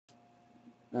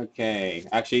Okay.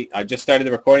 Actually, I just started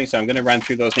the recording, so I'm going to run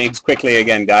through those names quickly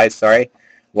again, guys. Sorry.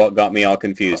 What got me all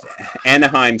confused?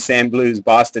 Anaheim, Sand Blues,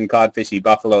 Boston, Codfishy,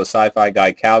 Buffalo, Sci-Fi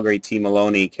Guy, Calgary, T.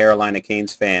 Maloney, Carolina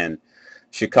Canes fan,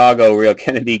 Chicago, Real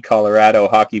Kennedy, Colorado,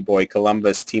 Hockey Boy,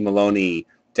 Columbus, T. Maloney,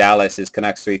 Dallas is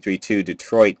Canucks 332,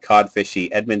 Detroit, Codfishy,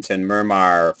 Edmonton,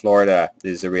 Murmar, Florida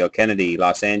is the Real Kennedy,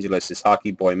 Los Angeles is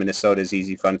Hockey Boy, Minnesota is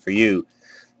Easy Fun for You,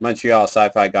 Montreal,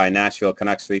 Sci-Fi Guy, Nashville,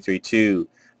 Canucks 332,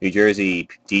 New Jersey,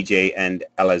 DJ and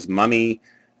Ella's Mummy,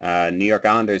 New York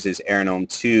Islanders is Aaron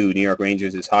 2, New York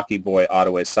Rangers is Hockey Boy,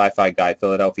 Ottawa is Sci-Fi Guy,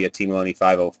 Philadelphia, Team Maloney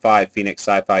 505, Phoenix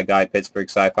Sci-Fi Guy, Pittsburgh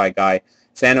Sci-Fi Guy,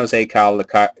 San Jose, Kyle the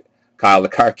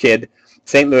Car Kid,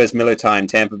 St. Louis Miller Time,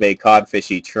 Tampa Bay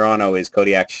Codfishy, Toronto is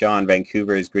Kodiak Sean,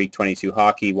 Vancouver is Greek 22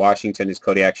 Hockey, Washington is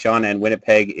Kodiak Sean, and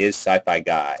Winnipeg is Sci-Fi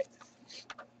Guy.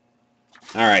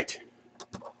 All right,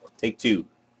 take two.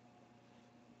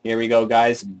 Here we go,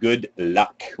 guys. Good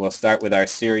luck. We'll start with our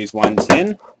Series 1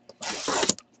 tin.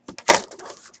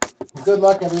 Good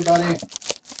luck, everybody.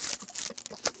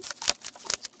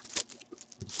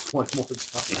 One more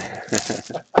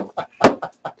time.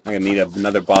 I'm going to need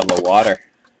another bottle of water.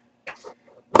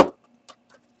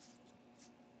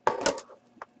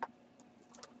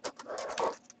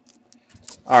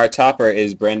 Our topper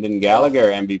is Brendan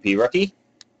Gallagher, MVP rookie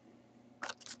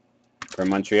from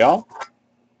Montreal.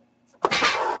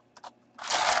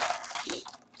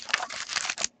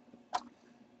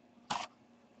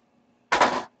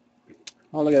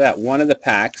 Oh, look at that. One of the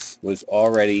packs was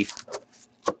already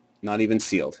not even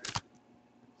sealed.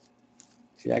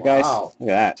 See that, guys? Wow. Look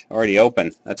at that. Already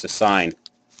open. That's a sign.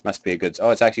 Must be a good... Oh,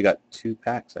 it's actually got 2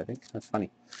 packs, I think. That's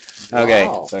funny. Okay,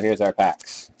 Wow. so here's our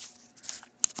packs.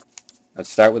 Let's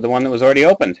start with the one that was already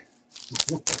opened.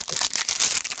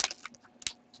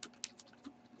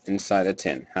 Inside a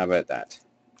tin. How about that?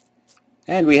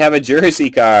 And we have a jersey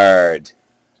card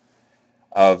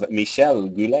of Michel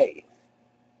Goulet.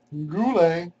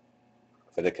 Goulet.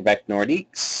 For the Quebec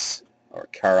Nordiques, or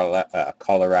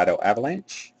Colorado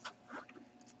Avalanche.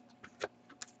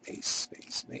 Base.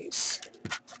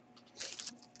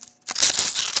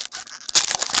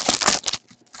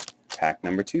 Pack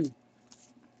number 2.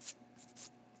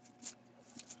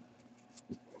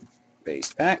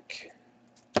 Base pack.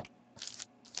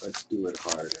 Let's do it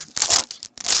hard and hot.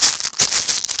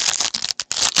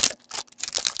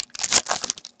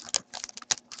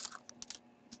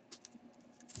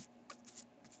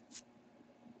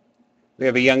 We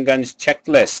have a Young Guns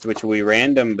checklist, which will be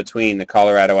random between the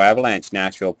Colorado Avalanche,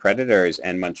 Nashville Predators,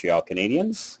 and Montreal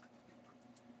Canadiens.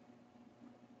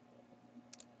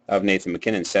 Of Nathan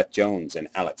McKinnon, Seth Jones, and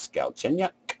Alex Galchenyuk.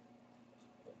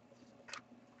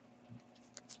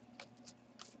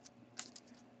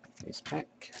 Base pack.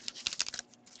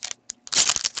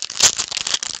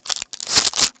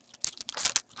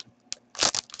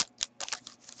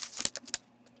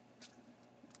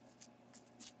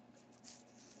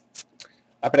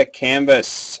 Up at a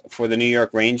canvas for the New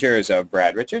York Rangers of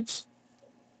Brad Richards.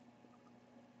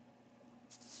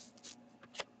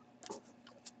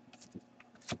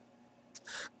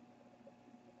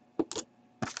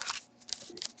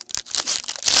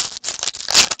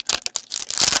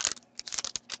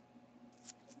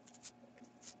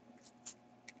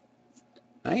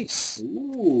 Nice.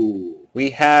 Ooh. We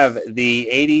have the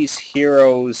 80s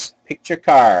Heroes picture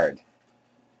card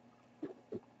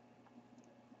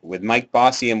with Mike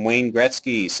Bossy and Wayne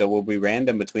Gretzky, so we'll be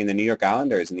random between the New York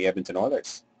Islanders and the Edmonton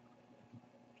Oilers.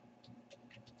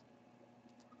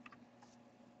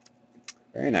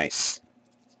 Very nice.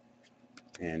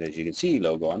 And as you can see,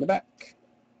 logo on the back.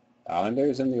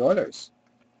 Islanders and the Oilers.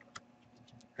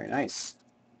 Very nice.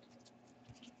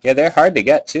 Yeah, they're hard to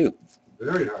get too.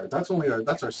 Very hard. That's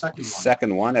our second one.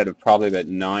 Second one out of probably about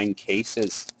 9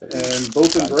 cases. And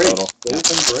both in great. Total.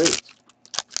 Both in great.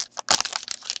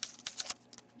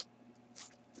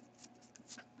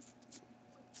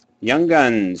 Young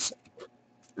Guns,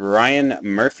 Ryan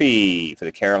Murphy for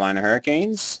the Carolina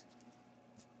Hurricanes.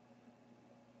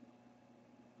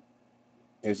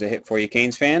 Here's a hit for you,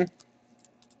 Canes fan.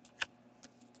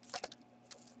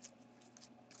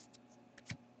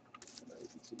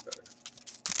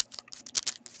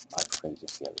 I can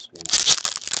just see the other screen.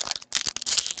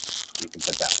 You can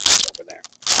put that one over there.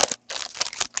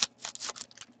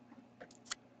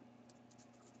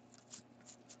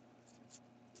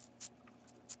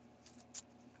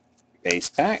 Base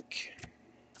pack.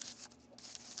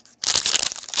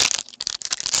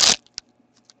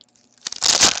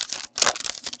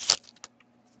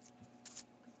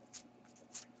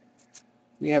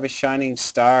 We have a Shining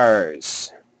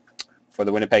Stars for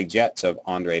the Winnipeg Jets of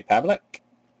Andre Pavlik.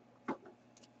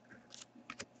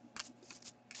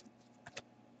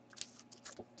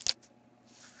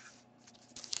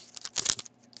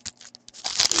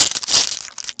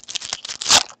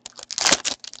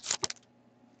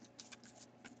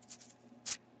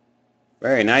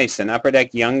 Very nice. An Upper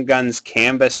Deck Young Guns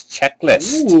canvas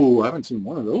checklist. Ooh, I haven't seen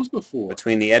one of those before.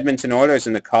 Between the Edmonton Oilers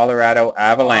and the Colorado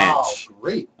Avalanche. Wow,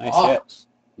 great Nice box. hit.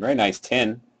 Very nice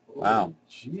tin. Wow.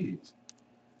 Jeez.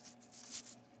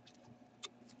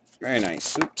 Very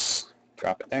nice. Oops.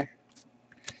 Drop it there.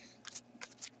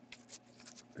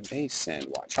 Base and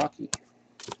watch hockey.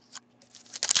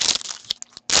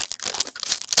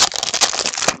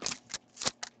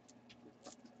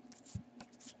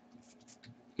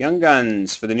 Young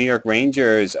Guns for the New York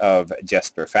Rangers of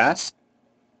Jesper Fast.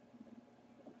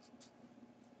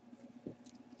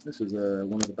 This is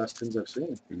one of the best tins I've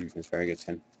seen. It's very good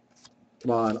tin.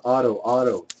 Come on, auto,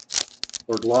 or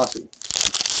glossy.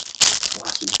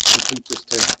 Glossy. Complete this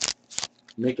tin.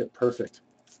 Make it perfect.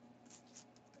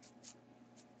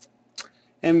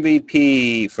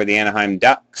 MVP for the Anaheim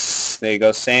Ducks. There you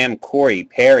go, Sam, Corey,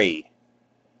 Perry.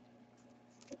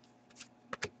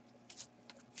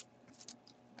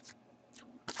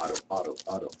 Auto.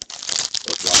 Or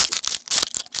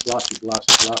glossy.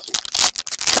 Glossy.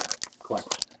 Quite.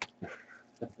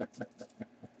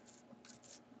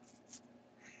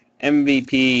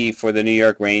 MVP for the New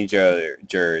York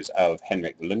Rangers of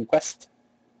Henrik Lundqvist.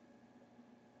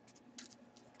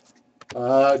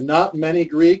 Not many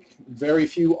Greek, very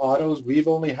few autos. We've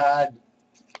only had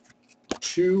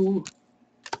 3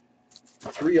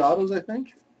 autos, I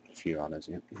think. A few autos,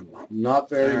 yeah. Not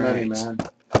very many, man.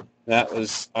 That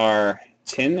was our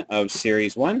tin of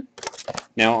Series 1.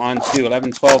 Now on to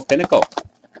 11-12 Pinnacle.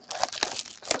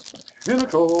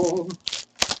 Pinnacle.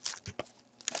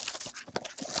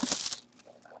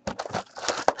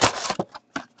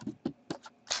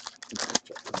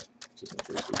 Just in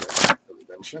case we get a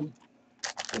redemption.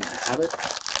 And I have it.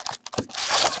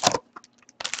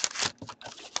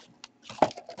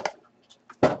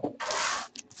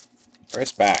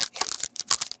 First back.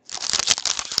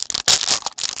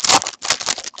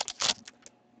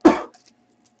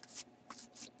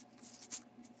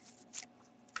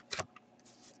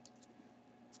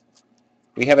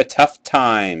 We have a Tough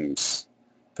Times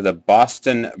for the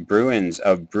Boston Bruins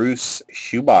of Bruce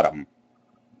Shoebottom.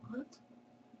 What?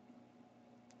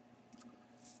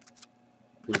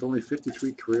 With only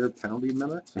 53 career penalty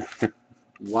minutes?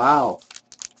 Wow.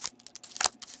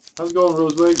 How's it going,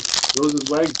 Rose's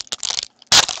Wig?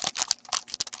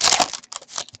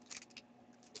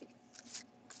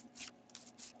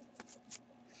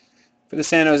 For the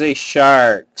San Jose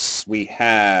Sharks, we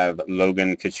have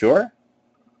Logan Couture.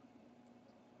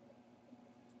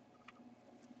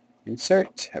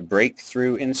 Insert, a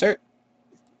breakthrough insert.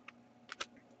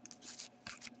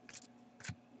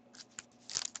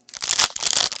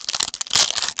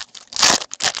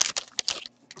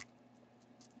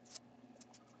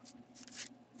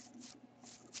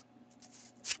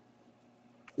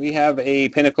 We have a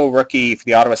Pinnacle rookie for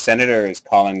the Ottawa Senators,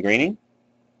 Colin Greening.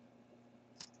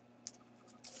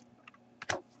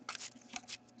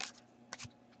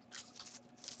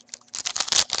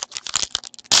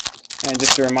 And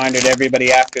just a reminder to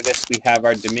everybody, after this we have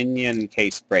our Dominion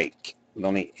case break with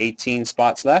only 18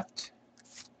 spots left.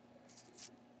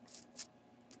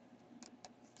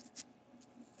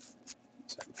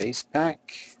 So base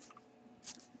pack.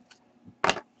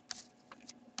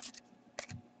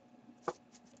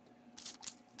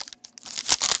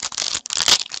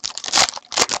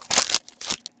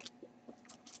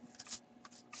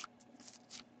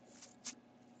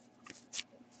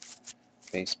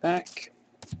 Base pack.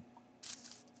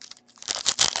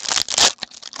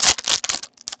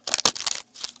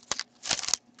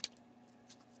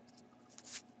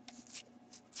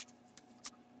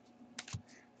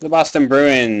 The Boston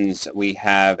Bruins, we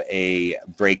have a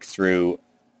breakthrough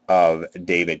of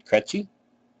David Krejci.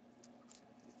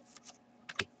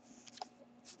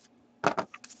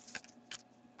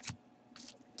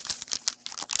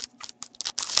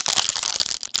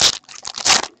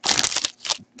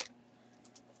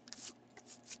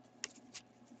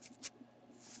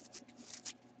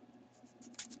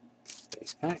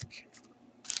 Base pack.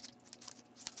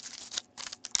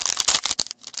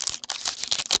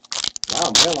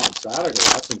 Wow, mail on Saturday.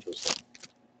 That's interesting.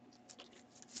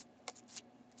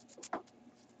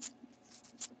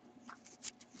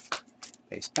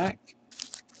 Base pack.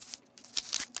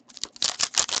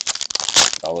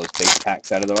 Get all those base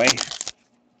packs out of the way.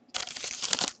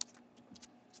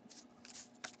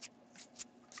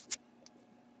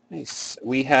 Nice.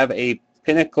 We have a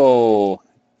Pinnacle,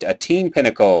 a team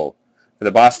Pinnacle for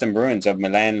the Boston Bruins of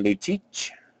Milan Lucic.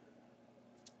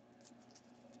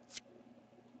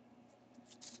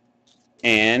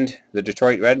 And the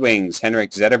Detroit Red Wings, Henrik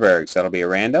Zetterberg. So that'll be a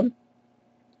random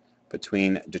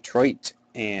between Detroit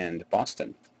and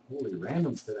Boston. Holy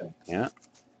randoms today. Yeah.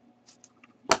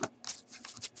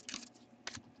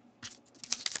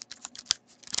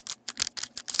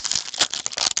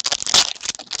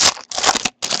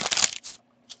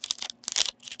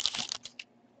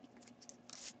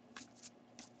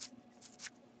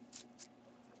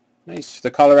 Nice. For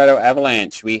the Colorado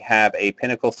Avalanche, we have a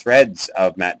Pinnacle Threads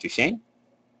of Matt Duchene.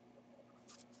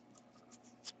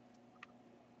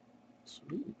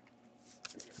 Sweet.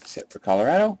 That's it for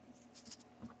Colorado.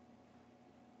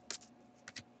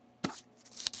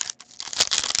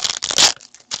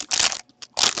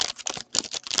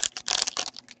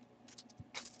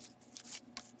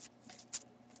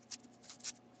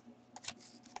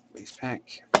 Base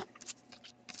pack.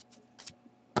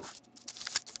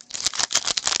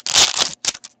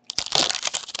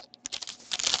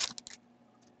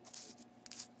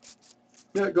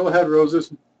 Yeah, go ahead,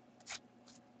 Roses.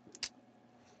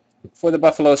 For the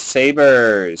Buffalo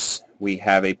Sabres, we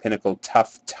have a Pinnacle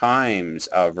Tough Times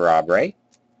of Rob Ray.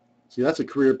 See, that's a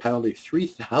career penalty,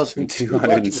 3,207.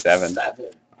 3,207.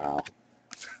 Wow.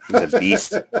 He's a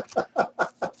beast.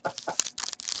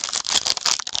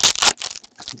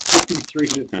 53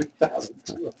 to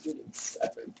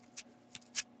 3,207.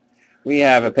 We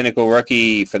have a Pinnacle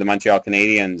Rookie for the Montreal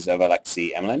Canadiens of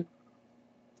Alexei Emelin.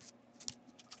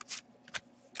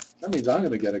 That means I'm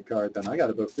going to get a card then. I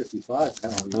got about 55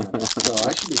 penalties, so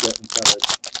I should be getting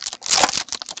cards.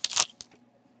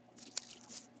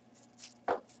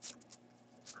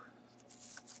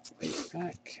 Base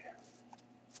pack.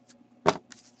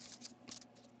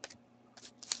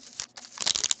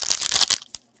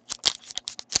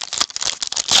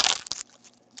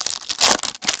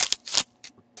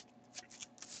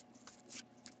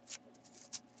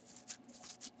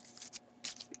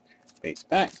 Base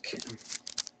pack.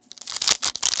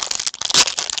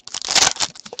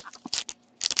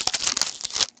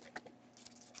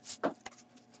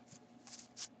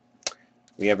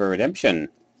 We have a redemption.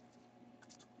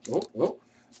 Oh.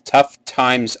 Tough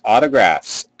Times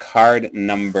Autographs, card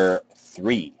number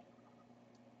 3.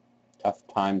 Tough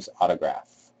Times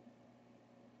Autograph.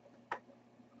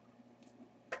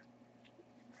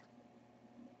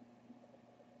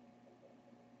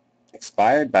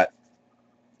 Expired, but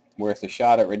worth a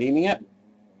shot at redeeming it.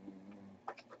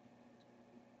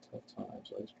 Tough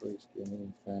Times, Ice Breaks,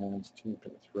 Gaming Fans, Team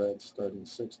Pin Thread, starting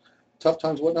 6. Tough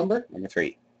Times, what number? Number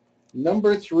 3.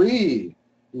 Number 3,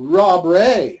 Rob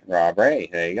Ray. Rob Ray,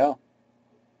 there you go.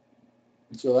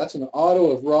 So that's an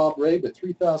auto of Rob Ray, but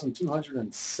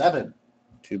 3,207.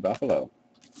 To Buffalo.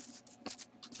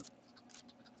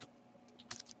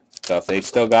 So if they've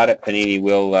still got it, Panini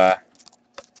will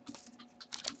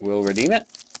redeem it.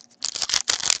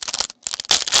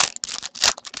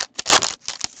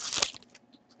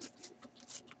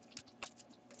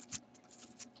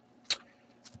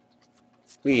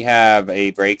 We have a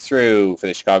breakthrough for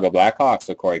the Chicago Blackhawks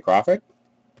with Corey Crawford.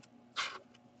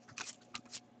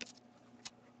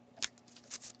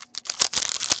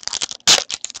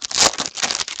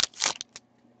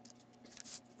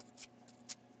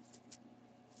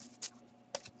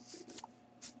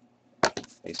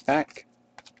 Base pack.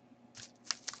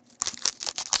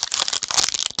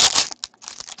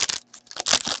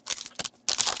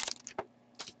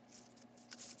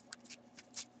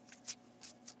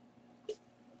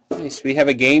 Nice. We have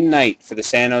a game night for the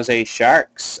San Jose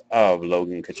Sharks of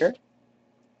Logan Couture.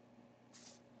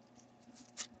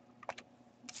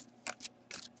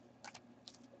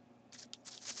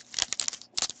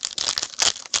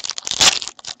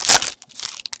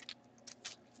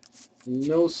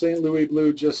 No St. Louis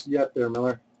blue just yet there,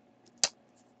 Miller.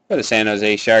 For the San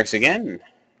Jose Sharks again,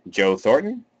 Joe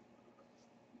Thornton.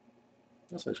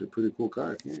 That's actually a pretty cool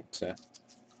card. Yeah, it's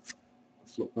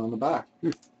Flip on the back.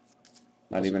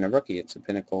 not even a rookie, it's a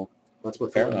Pinnacle. That's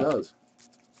what Thornton does.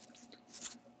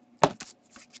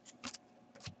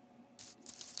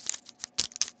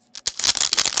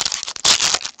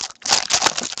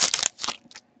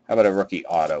 How about a rookie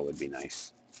auto would be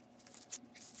nice.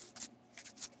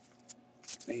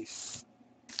 Nice.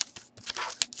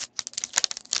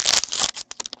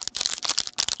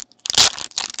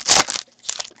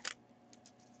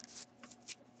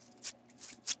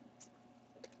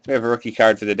 We have a rookie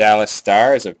card for the Dallas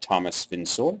Stars of Thomas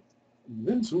Vinsour.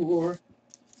 Vinsour.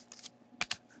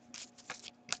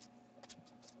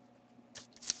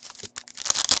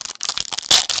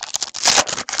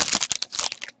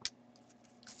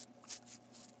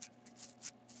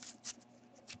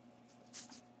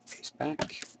 Base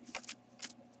pack.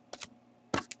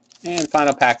 And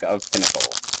final pack of Pinnacle.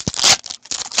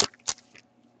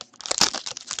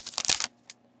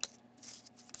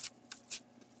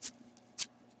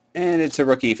 And it's a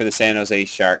rookie for the San Jose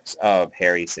Sharks of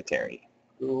Harry Sateri.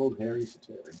 Good old Harry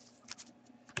Sateri.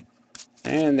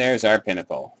 And there's our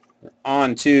pinnacle.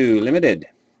 On to limited.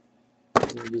 You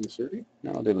want to do the survey?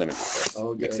 No, I'll do limited first.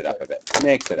 Okay, Mix it up a bit.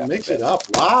 Mix it up. Mix it up.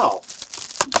 Wow.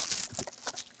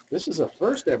 This is a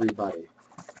first, everybody.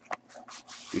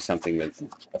 Do something with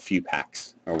a few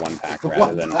packs or one pack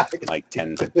rather than like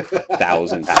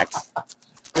 10,000 packs.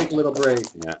 Take a little break.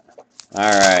 Yeah.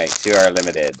 All right, to our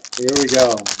limited. Here we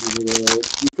go.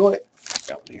 Decoy.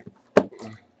 Go here.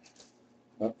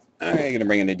 All right, gonna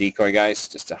bring in the decoy, guys,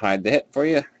 just to hide the hit for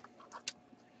you.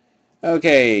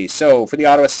 Okay, so for the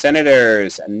Ottawa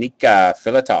Senators, Nika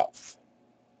Filatov.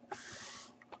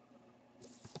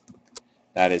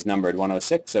 That is numbered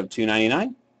 106 of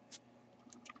 299.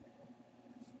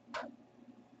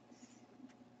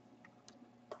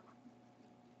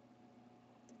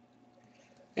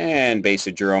 And base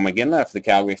of Jerome McGinley for the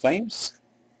Calgary Flames.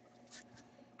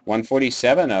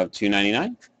 147 of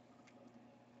 299.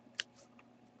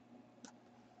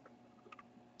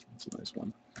 That's a nice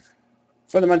one.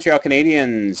 For the Montreal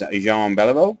Canadiens, Jean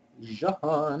Beliveau.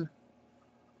 Jean.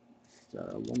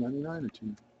 199 or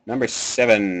 2? Number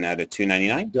 7 out of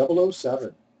 299.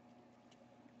 007.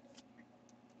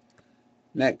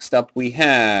 Next up we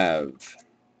have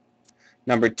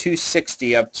number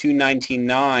 260 of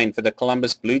 299 for the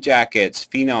Columbus Blue Jackets,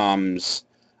 Phenoms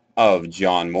of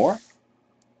John Moore.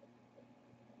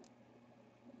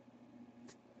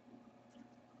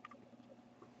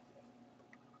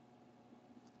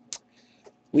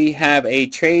 We have a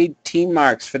trade team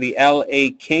marks for the LA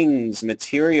Kings,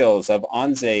 materials of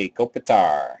Anze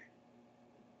Kopitar.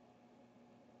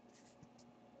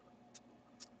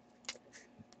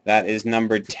 That is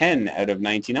number 10 out of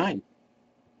 99.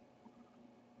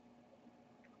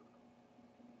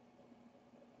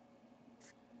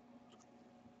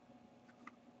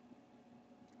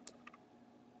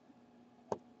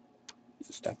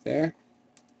 Stuff there.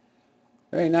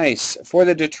 Very nice. For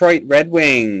the Detroit Red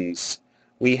Wings,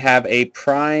 we have a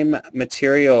Prime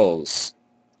Materials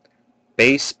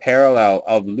base parallel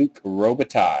of Luc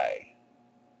Robitaille.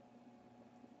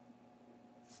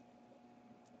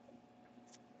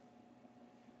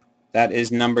 That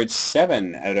is numbered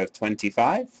 7 out of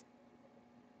 25.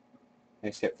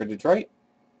 Nice hit for Detroit.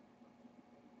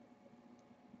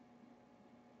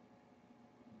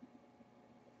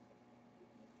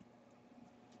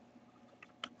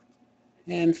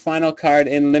 And final card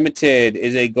in limited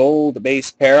is a gold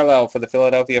base parallel for the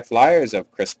Philadelphia Flyers of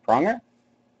Chris Pronger.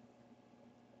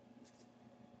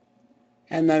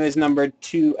 And that is numbered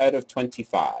 2 out of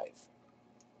 25.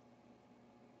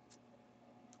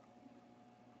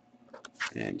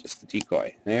 And just the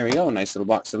decoy. There we go. Nice little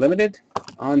box of limited.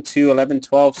 On to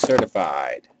 11-12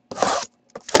 certified.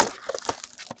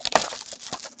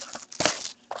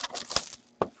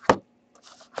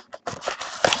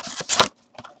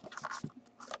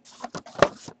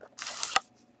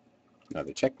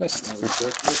 Another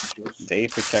checklist. Day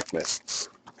for checklists.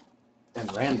 And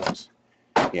randoms.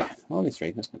 Yeah, only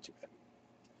 3. That's not too bad.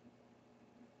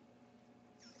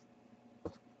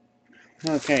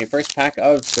 Okay, first pack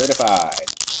of certified.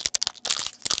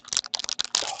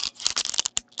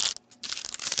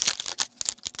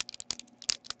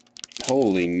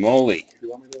 Holy moly. You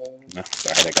want me to... No,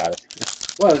 sorry, I got it.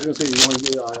 Well, I was going to say, you want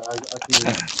to do...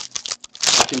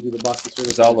 I can do the box of certified.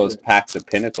 There's all those packs of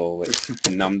Pinnacle which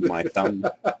numbed my thumb.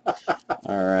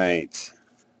 All right.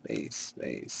 Base.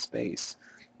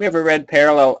 We have a red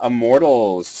parallel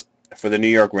Immortals for the New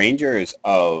York Rangers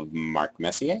of Mark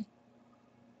Messier.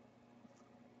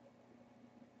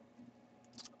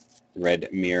 Red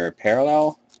mirror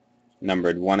parallel,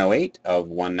 numbered 108 of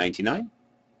 199.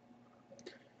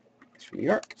 It's from New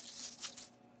York.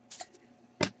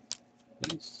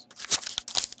 Nice.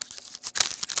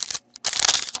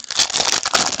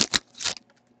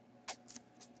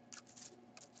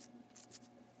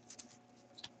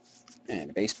 And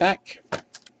a base pack.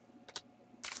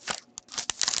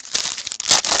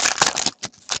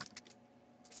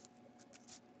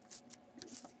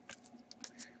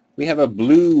 We have a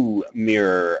blue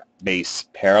mirror base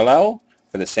parallel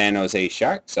for the San Jose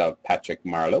Sharks of Patrick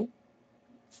Marleau.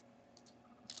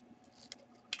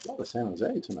 Oh, the San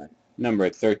Jose tonight. Number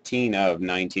 13 of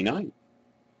 99.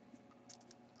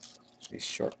 A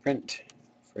short print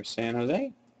for San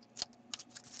Jose.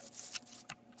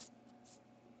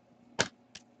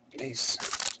 Nice.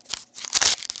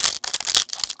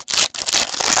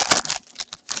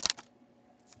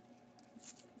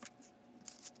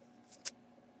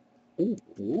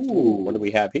 Ooh, what do we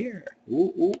have here?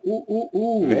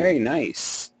 Ooh. Very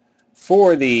nice.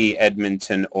 For the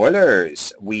Edmonton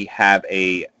Oilers, we have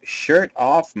a shirt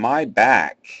off my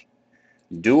back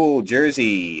dual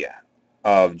jersey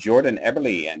of Jordan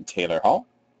Eberle and Taylor Hall.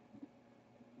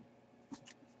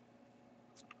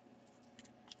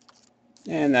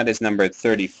 And that is number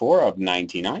 34 of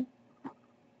 99.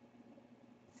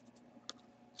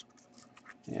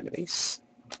 And a base.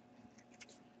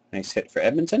 Nice hit for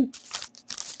Edmonton.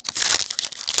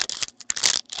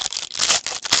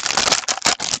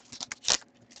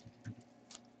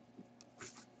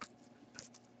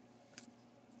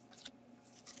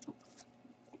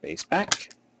 Base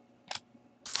back.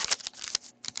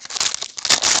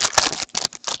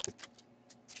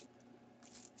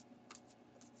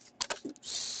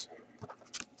 Oops.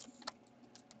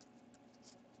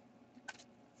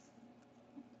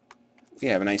 We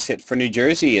have a nice hit for New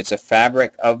Jersey. It's a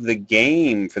fabric of the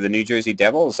game for the New Jersey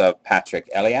Devils of Patrick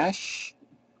Elias.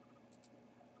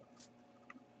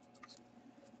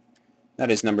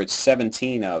 That is numbered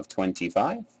 17 of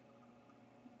 25.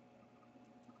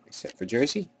 Nice hit for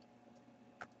Jersey.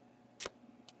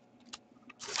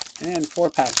 And 4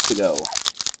 packs to go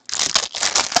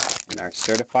in our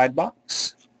certified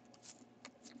box.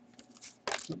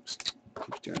 Oops,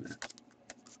 keep doing that.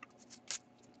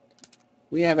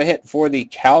 We have a hit for the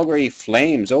Calgary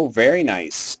Flames. Oh, very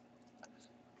nice.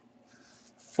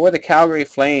 For the Calgary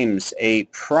Flames, a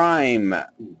prime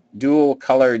dual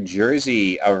color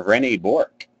jersey of Rene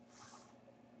Bourque.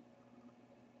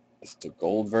 It's the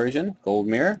gold version, gold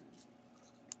mirror.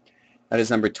 That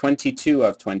is number 22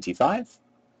 of 25.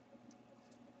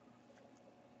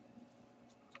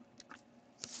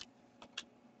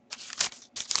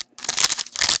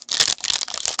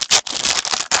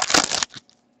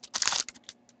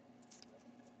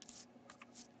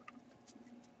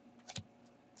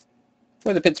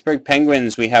 For the Pittsburgh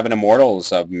Penguins, we have an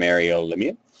Immortals of Mario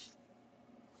Lemieux.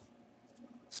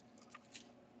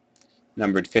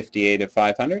 Numbered 58 of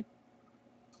 500.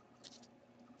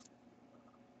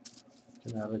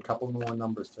 Can add a couple more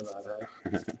numbers to that,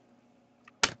 eh?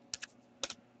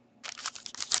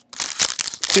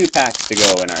 2 packs to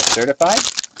go in our certified.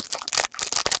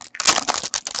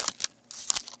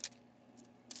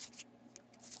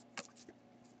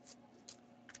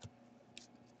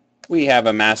 We have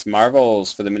a Mass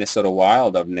Marvels for the Minnesota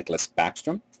Wild of Nicholas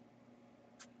Backstrom.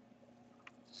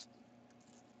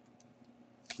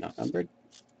 Not numbered.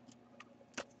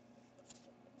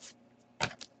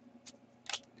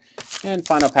 And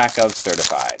final pack of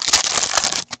certified.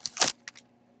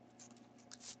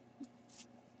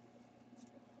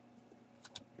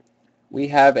 We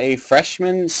have a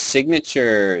freshman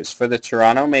signatures for the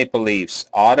Toronto Maple Leafs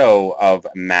auto of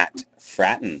Matt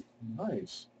Fratton.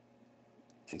 Nice.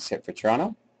 Nice hit for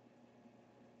Toronto.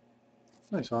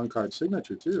 Nice on-card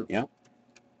signature, too. Yeah.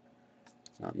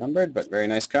 Not numbered, but very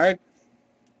nice card.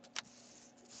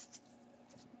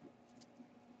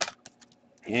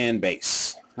 And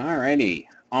base. Alrighty.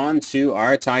 On to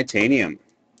our titanium.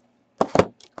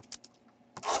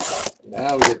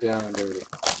 Now we get down and dirty.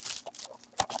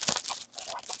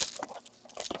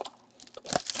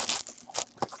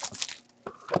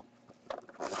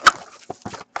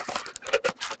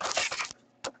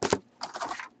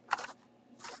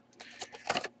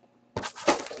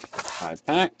 Five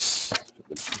packs.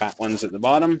 The fat ones at the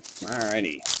bottom.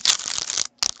 Alrighty.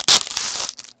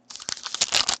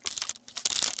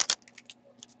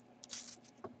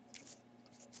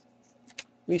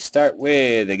 We start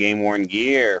with a game-worn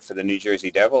gear for the New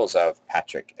Jersey Devils of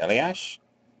Patrick Elias.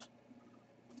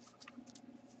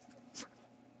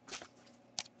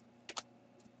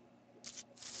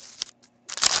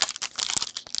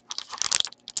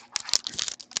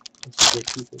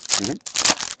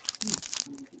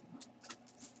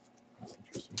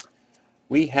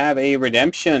 We have a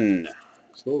redemption.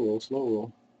 Slow roll, slow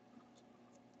roll.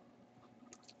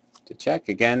 To check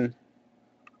again.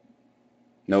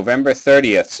 November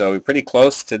 30th, so we're pretty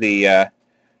close to the,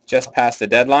 just past the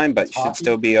deadline, but should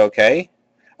still be okay.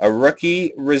 A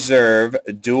rookie reserve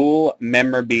dual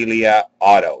memorabilia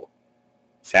auto.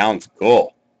 Sounds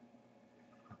cool.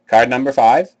 Card number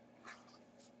 5.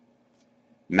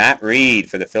 Matt Reed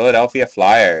for the Philadelphia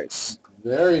Flyers.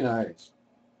 Very nice.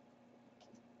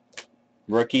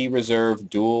 Rookie reserve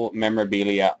dual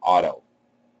memorabilia auto.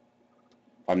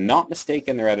 If I'm not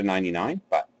mistaken, they're at a 99,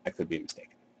 but I could be mistaken.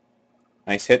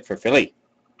 Nice hit for Philly.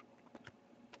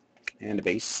 And a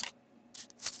base.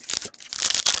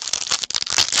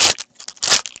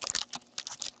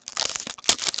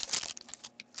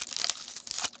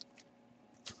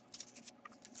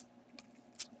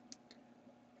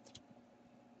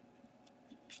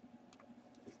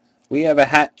 We have a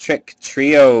hat trick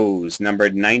trios,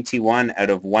 numbered 91 out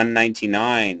of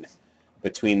 199,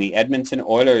 between the Edmonton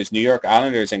Oilers, New York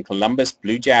Islanders, and Columbus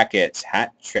Blue Jackets.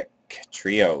 Hat trick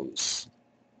trios.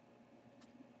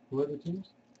 Who are the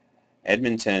teams?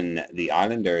 Edmonton, the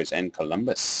Islanders, and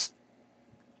Columbus.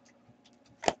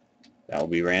 That will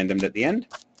be randomed at the end.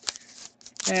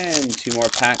 And 2 more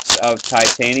packs of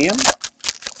titanium.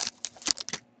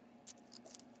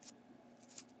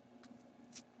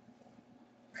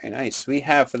 Very nice. We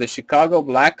have, for the Chicago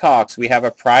Blackhawks, we have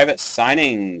a private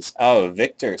signings of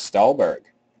Victor Stahlberg.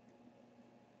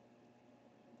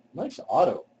 Nice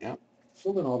auto. Yeah.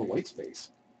 Filled in all the white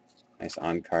space. Nice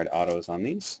on-card autos on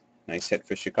these. Nice hit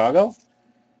for Chicago.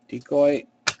 Decoy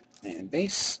and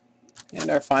base. And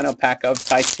our final pack of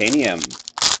titanium.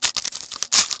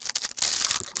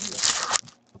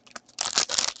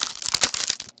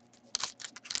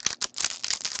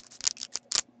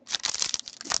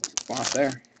 Off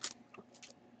there.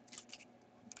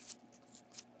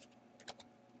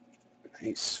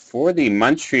 Nice. For the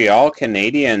Montreal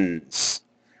Canadiens,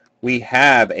 we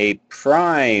have a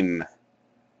prime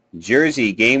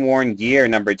jersey, game-worn gear,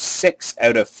 numbered 6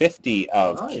 out of 50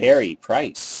 of Nice. Carey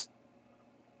Price.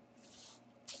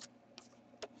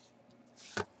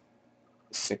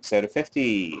 6 out of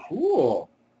 50. Cool.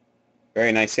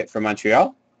 Very nice hit for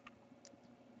Montreal.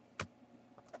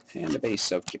 And the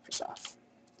base of Kiprusoff.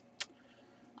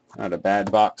 Not a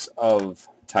bad box of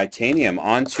titanium.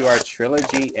 On to our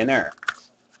Trilogy Inner.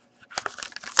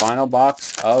 Final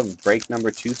box of break number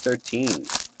 213.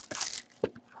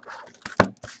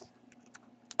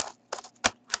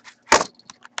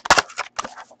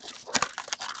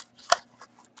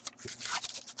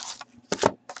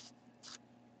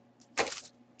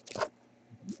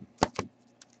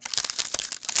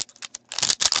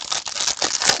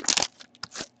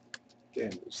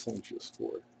 Again, those things you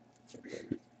scored.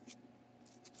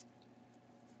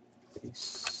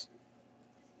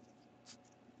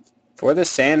 For the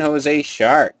San Jose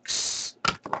Sharks,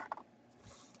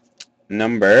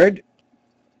 numbered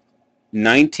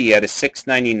 90 out of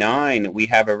 699, we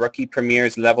have a Rookie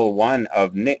Premiers Level 1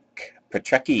 of Nick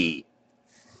Petrecki.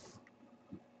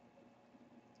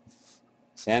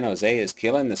 San Jose is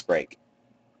killing this break.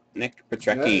 Nick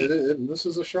Petrecki. Yeah, this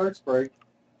is a Sharks break.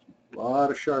 A lot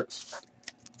of Sharks.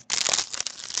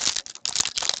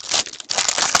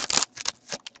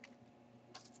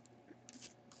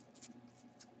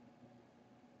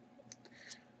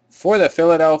 For the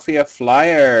Philadelphia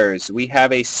Flyers, we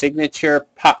have a signature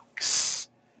pucks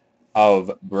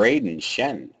of Braden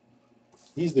Shen.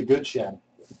 He's the good Shen.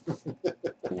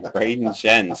 Braden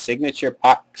Shen, signature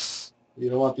pucks. You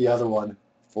don't want the other one.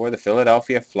 For the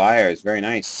Philadelphia Flyers. Very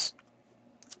nice.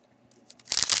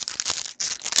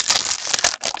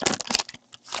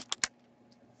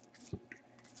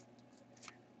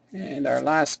 And our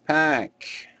last pack.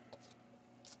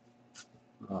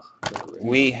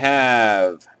 We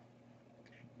have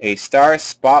a Star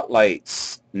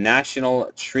Spotlights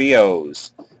National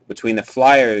Trios between the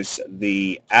Flyers,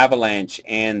 the Avalanche,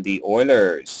 and the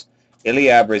Oilers.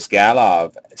 Ilya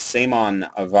Bryzgalov, Semyon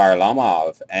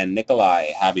Varlamov, and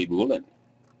Nikolai Habibulin.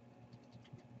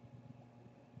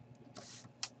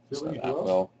 Philly,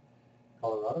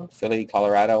 Colorado? Philly,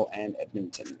 Colorado, and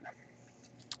Edmonton.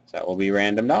 So that will be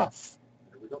randomed off.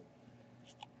 There we go.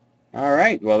 All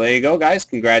right. Well, there you go, guys.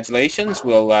 Congratulations.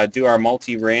 We'll do our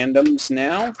multi-randoms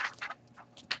now.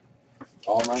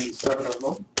 All 97 of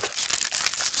them.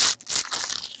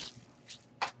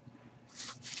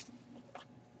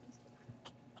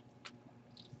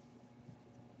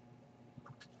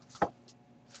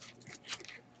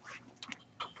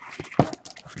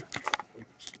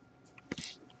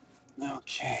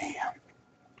 Okay.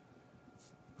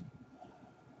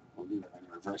 We'll do them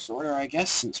in reverse order, I guess,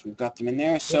 since we've got them in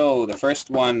there. So the first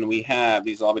one we have,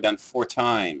 these will all be done 4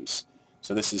 times.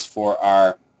 So this is for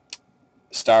our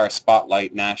Star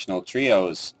Spotlight National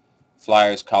Trios,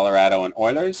 Flyers, Colorado, and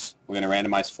Oilers. We're going to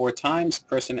randomize 4 times.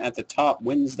 Person at the top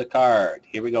wins the card.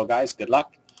 Here we go, guys. Good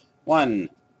luck. 1,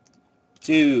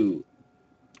 2,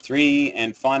 3,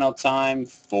 and final time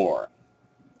 4.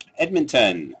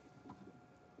 Edmonton.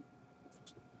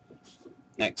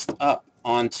 Next up,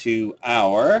 onto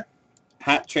our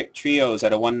hat trick trios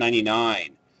at a 199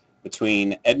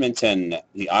 between Edmonton,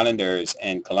 the Islanders,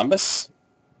 and Columbus.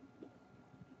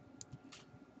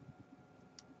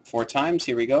 4 times.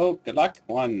 Here we go. Good luck.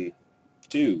 1,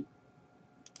 2,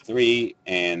 3,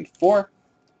 and 4.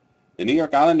 The New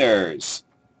York Islanders.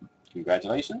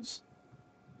 Congratulations.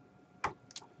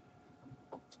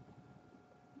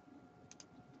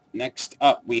 Next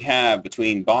up, we have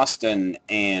between Boston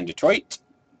and Detroit.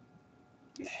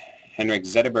 Henrik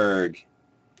Zetterberg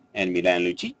and Milan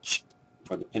Lucic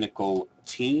for the Pinnacle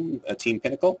team, Team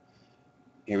Pinnacle.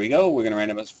 Here we go. We're going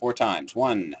to randomize 4 times.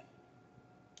 1,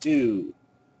 2,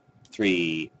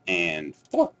 3, and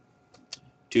 4.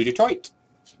 To Detroit.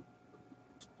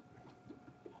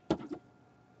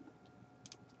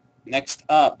 Next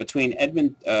up, between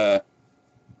Edmonton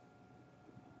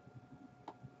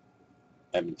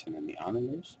and the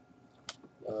Islanders.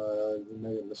 You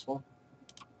may have this one.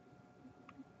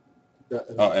 Yeah,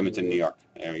 Oh, Edmonton, New York.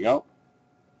 There we go.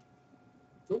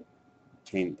 Cool.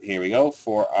 Here we go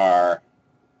for our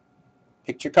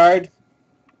picture card.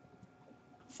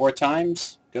 4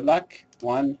 times. Good luck.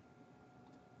 1,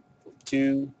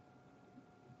 2,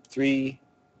 3,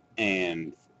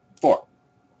 and 4.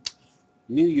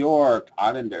 New York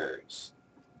Islanders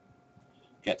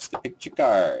gets the picture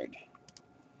card.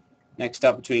 Next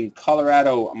up, between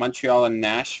Colorado, Montreal, and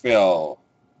Nashville.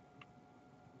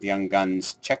 The Young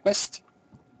Guns checklist.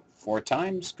 4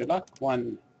 times. Good luck.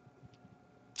 1,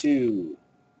 2,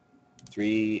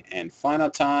 3, and final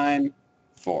time,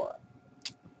 4.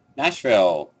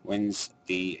 Nashville wins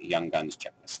the Young Guns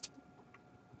checklist.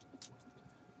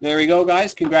 There we go,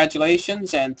 guys.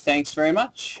 Congratulations, and thanks very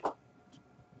much.